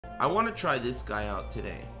I want to try this guy out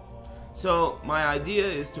today. So my idea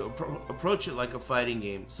is to approach it like a fighting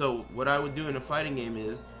game. So what I would do in a fighting game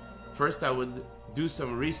is, first I would do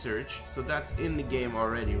some research. So that's in the game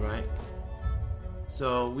already, right?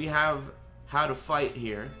 So we have how to fight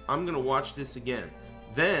here. I'm gonna watch this again.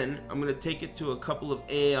 Then I'm gonna take it to a couple of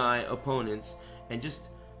AI opponents and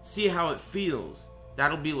just see how it feels.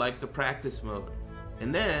 That'll be like the practice mode.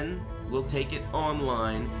 And then we'll take it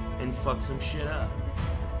online and fuck some shit up.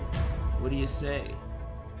 What do you say?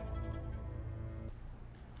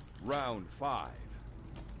 Round 5.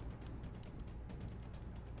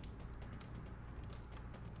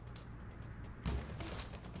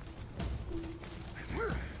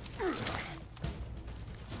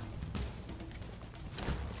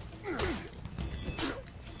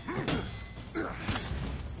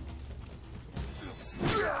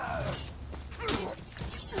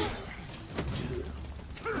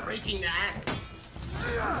 Breaking that.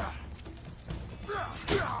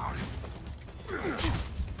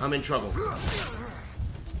 I'm in trouble.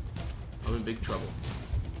 I'm in big trouble.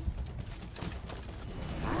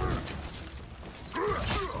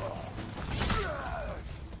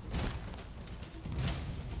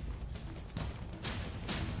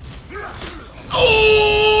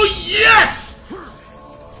 Oh, yes!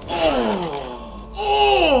 Oh!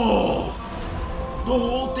 Oh! The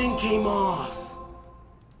whole thing came off.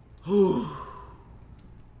 Whew.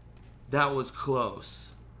 That was close.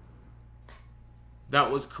 That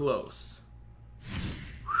was close.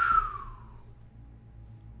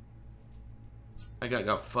 That guy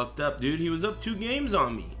got fucked up, dude. He was up 2 games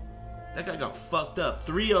on me. That guy got fucked up.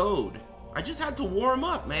 3-0'd. I just had to warm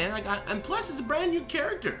up, man. And plus it's a brand new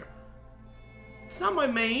character. It's not my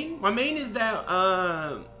main. My main is that,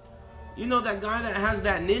 you know, that guy that has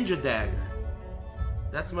that ninja dagger.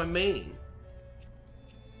 That's my main.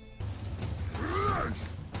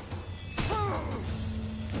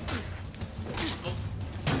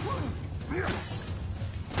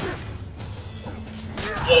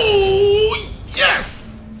 Oh,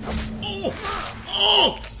 yes! Oh,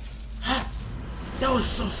 oh! That was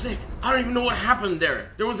so sick. I don't even know what happened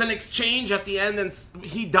there. There was an exchange at the end and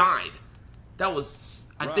he died. That was,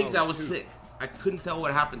 I think that was sick. I couldn't tell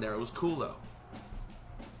what happened there. It was cool though.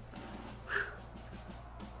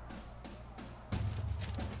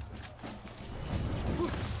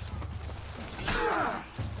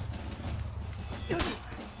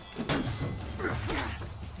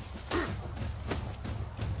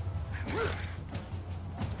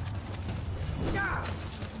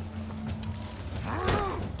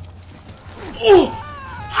 Oh!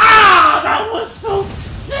 Ah! That was so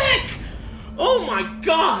sick! Oh my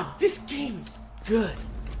god! This game is good.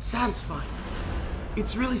 Satisfying.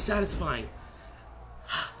 It's really satisfying.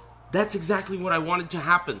 That's exactly what I wanted to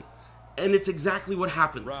happen. And it's exactly what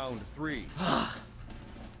happened. Round 3.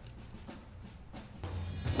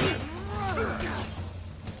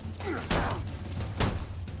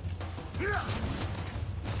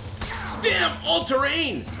 Damn! All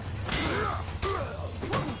terrain!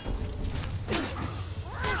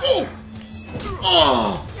 Oh!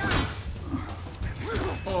 Oh!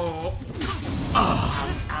 Oh! Oh! I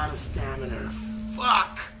was out of stamina.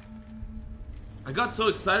 Fuck! I got so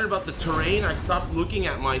excited about the terrain, I stopped looking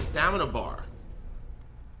at my stamina bar.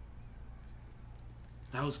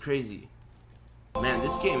 That was crazy. Man,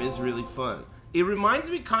 this game is really fun. It reminds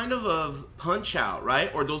me kind of Punch-Out,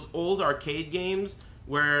 right? Or those old arcade games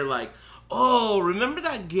where, like, oh, remember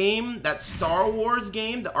that game, that Star Wars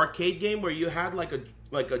game, the arcade game where you had like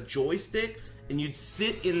a joystick and you'd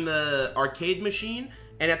sit in the arcade machine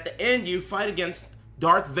and at the end you fight against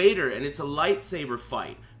Darth Vader and it's a lightsaber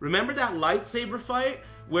fight. Remember that lightsaber fight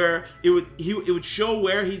where it would show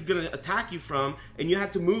where he's gonna attack you from and you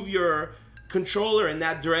had to move your controller in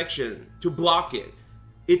that direction to block it.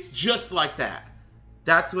 It's just like that.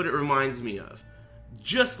 That's what it reminds me of.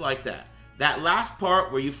 Just like that. That last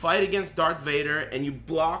part where you fight against Darth Vader and you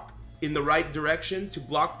block in the right direction to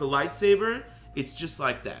block the lightsaber, it's just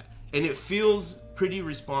like that. And it feels pretty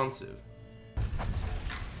responsive.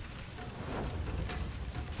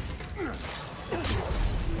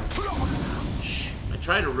 I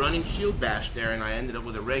tried a running shield bash there and I ended up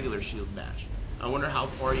with a regular shield bash. I wonder how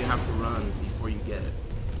far you have to run before you get it.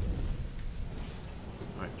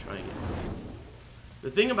 Alright, try again. The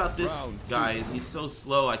thing about this guy is he's so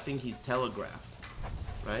slow, I think he's telegraphed.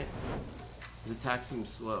 Right? His attack seems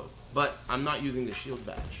slow. But I'm not using the shield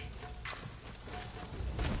bash.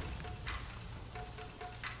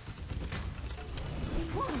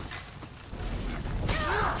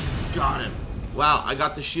 Got him. Wow, I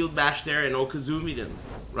got the shield bash there and Okazumi'd him.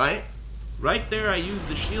 Right? Right there, I used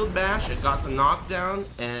the shield bash, I got the knockdown,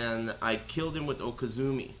 and I killed him with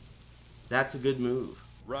Okazumi. That's a good move.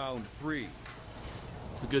 Round 3.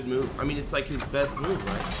 It's a good move. I mean, it's like his best move,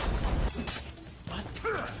 right? What?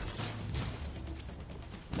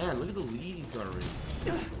 Man, look at the lead he's got already.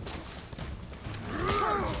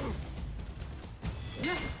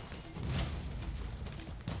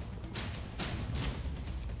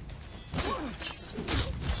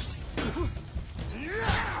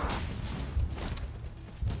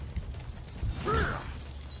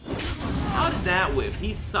 How did that whiff?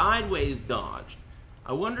 He sideways dodged.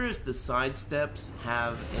 I wonder if the side steps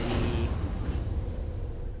have any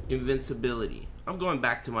invincibility. I'm going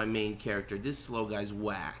back to my main character. This slow guy's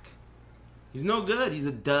whack. He's no good. He's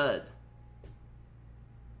a dud.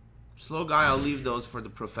 Slow guy, I'll leave those for the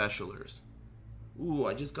professionals. Ooh,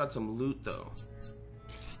 I just got some loot though.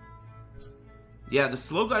 Yeah, the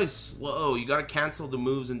slow guy's slow. You gotta cancel the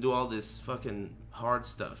moves and do all this fucking hard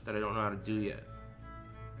stuff that I don't know how to do yet.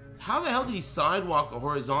 How the hell did he sidewalk a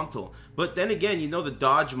horizontal? But then again, you know the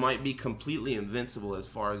dodge might be completely invincible as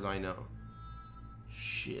far as I know.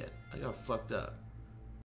 Shit, I got fucked up.